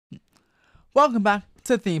Welcome back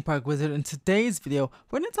to Theme Park Wizard. In today's video,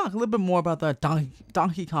 we're going to talk a little bit more about the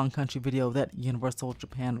Donkey Kong Country video that Universal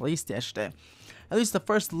Japan released yesterday. At least the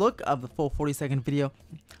first look of the full 40-second video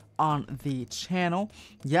on the channel.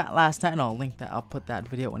 Yeah, last night, and I'll put that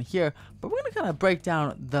video in here. But we're going to kind of break down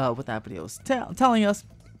what that video is telling us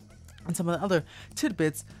and some of the other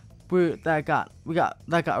tidbits that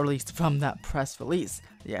got released from that press release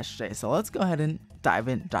yesterday. So let's go ahead and dive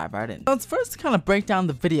right in. Let's first kind of break down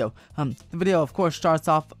the video. The video, of course, starts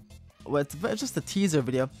off with just a teaser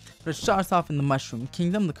video, but it starts off in the Mushroom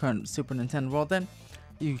Kingdom, the current Super Nintendo world. Then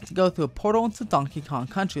you go through a portal into Donkey Kong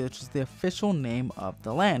Country, which is the official name of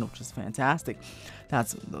the land, which is fantastic.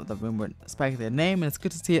 That's the rumored speculated name, and it's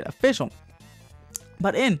good to see it official.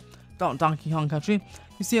 But in Donkey Kong Country,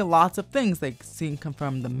 you see lots of things. They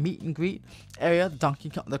confirm the meet and greet area,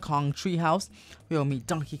 the Kong Treehouse. We'll meet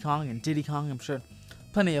Donkey Kong and Diddy Kong. I'm sure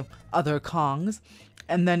plenty of other Kongs.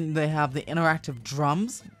 And then they have the interactive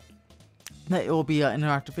drums. That will be an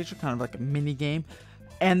interactive feature, kind of like a mini game.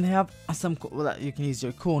 And they have some that you can use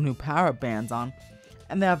your cool new power bands on.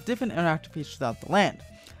 And they have different interactive features throughout the land.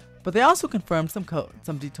 But they also confirmed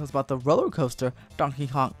some details about the roller coaster Donkey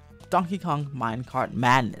Kong Minecart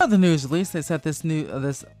Madness. The news release, they said this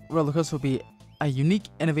roller coaster will be a unique,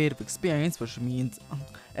 innovative experience, which means,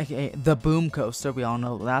 aka the Boom Coaster. We all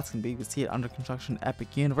know what that's gonna be. We see it under construction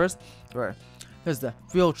Epic Universe, where there's the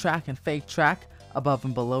real track and fake track above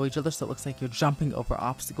and below each other, so it looks like you're jumping over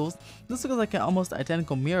obstacles. This looks like an almost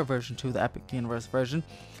identical mirror version to the Epic Universe version,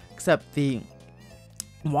 except the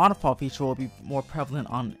waterfall feature will be more prevalent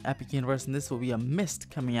on Epic Universe, and this will be a mist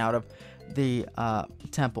coming out of the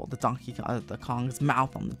temple, the Kong's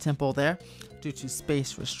mouth on the temple there, due to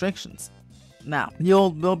space restrictions. Now,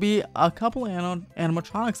 there'll be a couple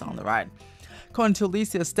animatronics on the ride. According to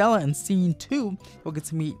Alicia Stella, in Scene 2, we'll get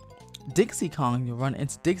to meet Dixie Kong. You'll run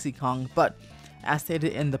into Dixie Kong, but as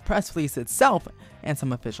stated in the press release itself and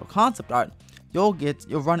some official concept art, you'll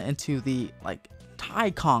run into the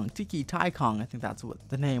Tiki Tai Kong, I think that's what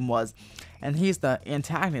the name was, and he's the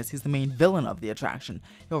antagonist. He's the main villain of the attraction.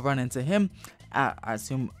 You'll run into him, I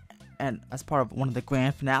assume, and as part of one of the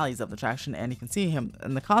grand finales of the attraction, and you can see him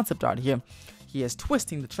in the concept art here. He is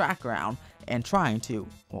twisting the track around and trying to,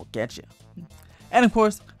 get you. And of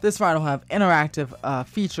course, this ride will have interactive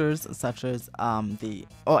features such as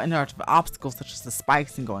interactive obstacles such as the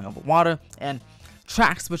spikes and going over water, and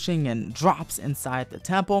track switching and drops inside the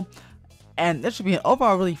temple. And this should be an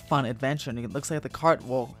overall really fun adventure, and it looks like the cart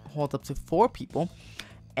will hold up to 4 people.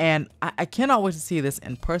 And I cannot wait to see this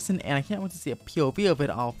in person, and I can't wait to see a POV of it.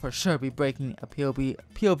 I'll for sure be breaking a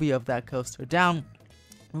POV of that coaster down.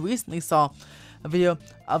 We recently saw a video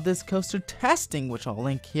of this coaster testing, which I'll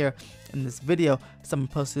link here in this video. Someone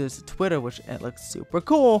posted this to Twitter, which it looks super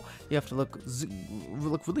cool. You have to look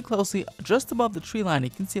really closely just above the tree line. You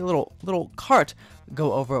can see a little cart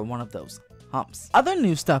go over one of those humps. Other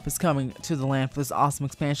new stuff is coming to the land for this awesome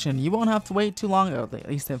expansion. You won't have to wait too long, or at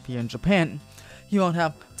least if you're in Japan, you won't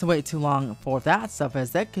have to wait too long for that stuff,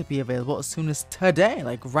 as that could be available as soon as today,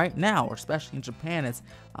 like right now, or especially in Japan, it's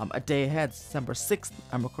a day ahead, December 6th.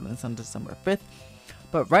 I'm recording this on December 5th.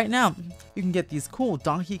 But right now, you can get these cool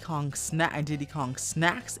Donkey Kong and Diddy Kong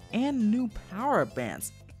snacks and new power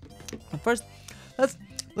bands. And first, let's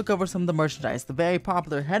look over some of the merchandise. The very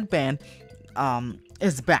popular headband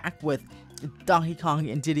is back with Donkey Kong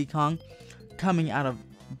and Diddy Kong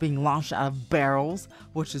being launched out of barrels,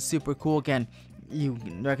 which is super cool. Again, you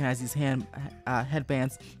can recognize these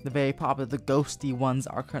headbands. The very popular, the ghosty ones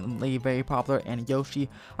are currently very popular, and Yoshi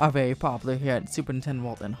are very popular here at Super Nintendo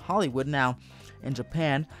World in Hollywood. Now, in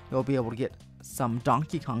Japan, you'll be able to get some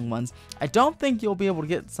Donkey Kong ones. I don't think you'll be able to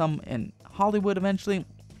get some in Hollywood eventually.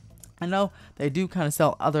 I know they do kind of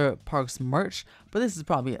sell other parks merch, but this is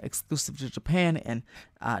probably exclusive to Japan, and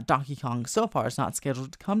Donkey Kong so far is not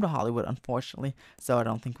scheduled to come to Hollywood, unfortunately, so I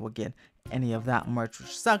don't think we'll get any of that merch,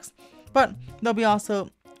 which sucks. But there'll be also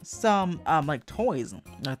some like toys,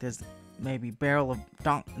 like there's maybe barrel of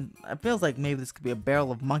it feels like maybe this could be a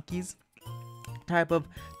barrel of monkeys type of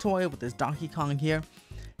toy with this Donkey Kong here,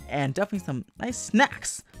 and definitely some nice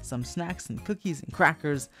snacks, and cookies and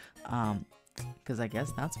crackers, because I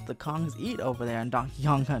guess that's what the Kongs eat over there in Donkey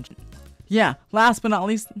Kong Country. Yeah, last but not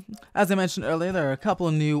least, as I mentioned earlier, there are a couple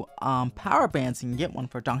of new power bands. You can get one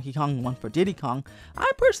for Donkey Kong, one for Diddy Kong. I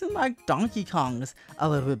personally like Donkey Kong's a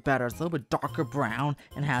little bit better. It's a little bit darker brown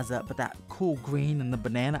and has that cool green and the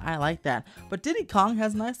banana. I like that. But Diddy Kong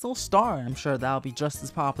has a nice little star, and I'm sure that'll be just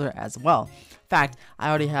as popular as well. In fact, I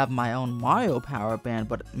already have my own Mario power band,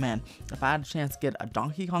 but man, if I had a chance to get a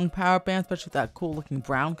Donkey Kong power band, especially with that cool looking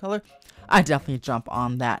brown color, I'd definitely jump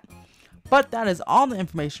on that. But that is all the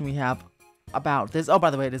information we have about this. Oh, by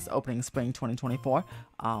the way, this is opening spring 2024.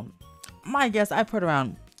 My guess, I've heard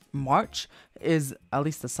around March is at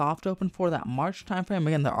least a soft open for that March timeframe.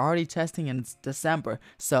 Again, they're already testing in December,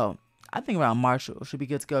 so I think around March should be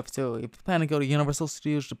good to go. So if you plan to go to Universal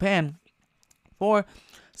Studios Japan for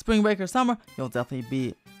spring break or summer, you'll definitely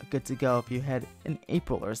be good to go if you head in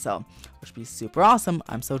April or so, which would be super awesome.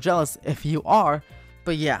 I'm so jealous if you are.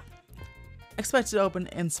 But yeah, expected to open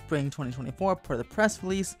in spring 2024 per the press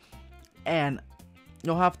release, and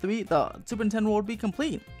you'll have the Super Nintendo will be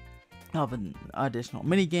complete. You'll have additional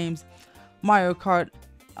mini games, Mario Kart,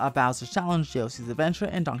 Bowser's Challenge, Yoshi's Adventure,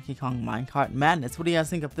 and Donkey Kong Minecart Madness. What do you guys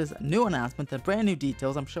think of this new announcement, the brand new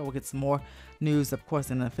details? I'm sure we'll get some more news, of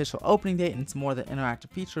course, in an official opening date, and some more of the interactive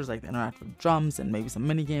features like the interactive drums and maybe some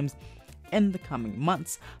mini games in the coming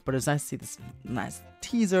months. But it was nice to see this nice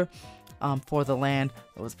teaser for the land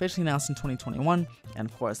that was officially announced in 2021, and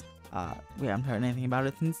of course, we haven't heard anything about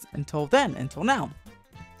it until now.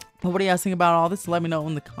 But what do you guys think about all this? Let me know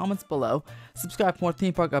in the comments below. Subscribe for more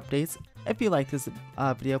theme park updates. If you like this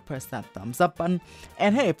video, press that thumbs up button.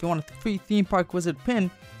 And hey, if you want a free Theme Park Wizard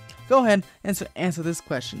pin, go ahead and answer this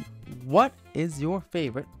question. What is your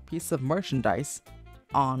favorite piece of merchandise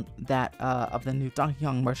on that of the new Donkey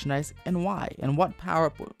Kong merchandise, and why? And what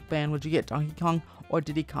power-up band would you get, Donkey Kong or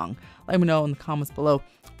Diddy Kong? Let me know in the comments below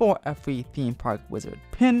for a free Theme Park Wizard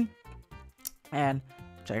pin. And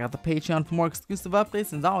check out the Patreon for more exclusive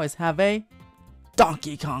updates. And as always, have a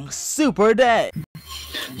Donkey Kong Super Day!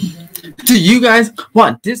 Do you guys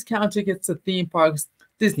want discount tickets to theme parks,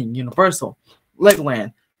 Disney, Universal,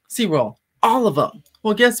 Legoland, SeaWorld, all of them?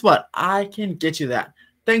 Well, guess what? I can get you that.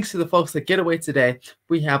 Thanks to the folks at Getaway Today,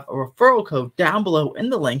 we have a referral code down below in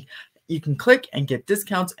the link. You can click and get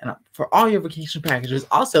discounts and for all your vacation packages.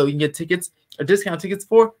 Also, you can get tickets or discount tickets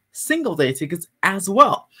for single-day tickets as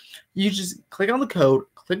well. You just click on the code,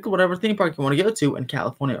 click whatever theme park you want to go to in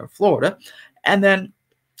California or Florida, and then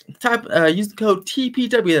use the code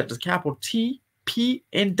TPW. That's capital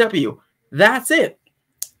TPNW. That's it.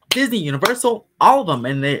 Disney, Universal, all of them.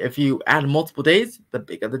 And if you add multiple days, the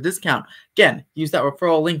bigger the discount. Again, use that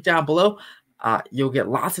referral link down below. You'll get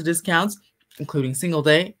lots of discounts, including single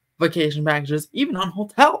day, vacation packages, even on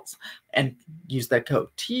hotels. And use that code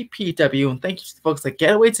TPW. And thank you to the folks at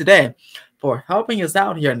Getaway Today for helping us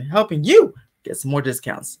out here and helping you get some more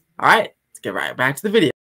discounts. All right, let's get right back to the video.